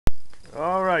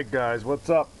Alright guys, what's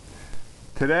up?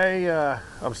 Today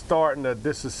I'm starting the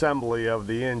disassembly of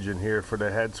the engine here for the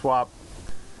head swap.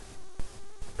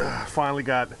 Finally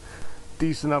got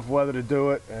decent enough weather to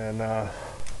do it, and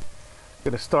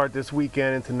gonna start this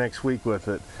weekend into next week with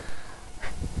it.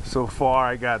 So far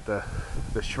I got the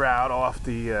shroud off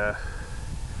the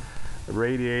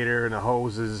radiator and the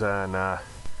hoses, and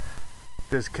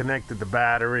disconnected the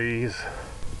batteries.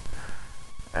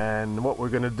 And what we're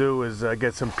gonna do is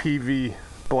get some PV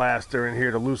blaster in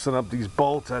here to loosen up these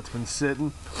bolts that's been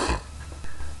sitting,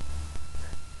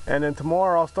 and then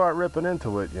tomorrow I'll start ripping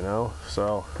into it, you know.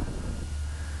 So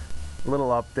little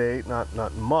update,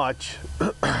 not much.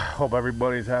 Hope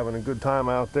everybody's having a good time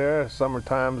out there.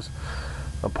 Summertime's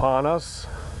upon us.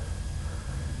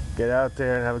 Get out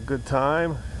there and have a good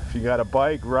time. If you got a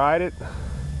bike, ride it.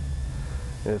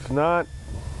 If not,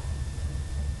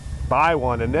 buy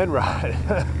one and then ride.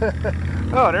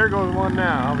 Oh, there goes one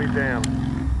now. I'll be damned.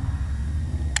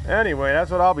 Anyway,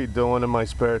 that's what I'll be doing in my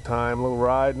spare time, a little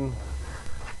riding.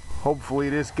 Hopefully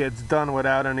this gets done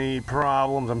without any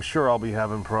problems. I'm sure I'll be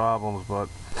having problems, but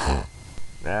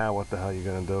what the hell are you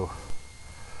gonna do?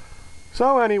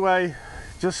 So anyway,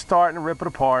 just starting to rip it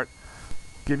apart,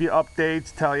 give you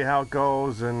updates, tell you how it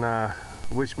goes, and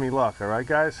wish me luck. All right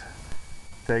guys,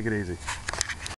 take it easy.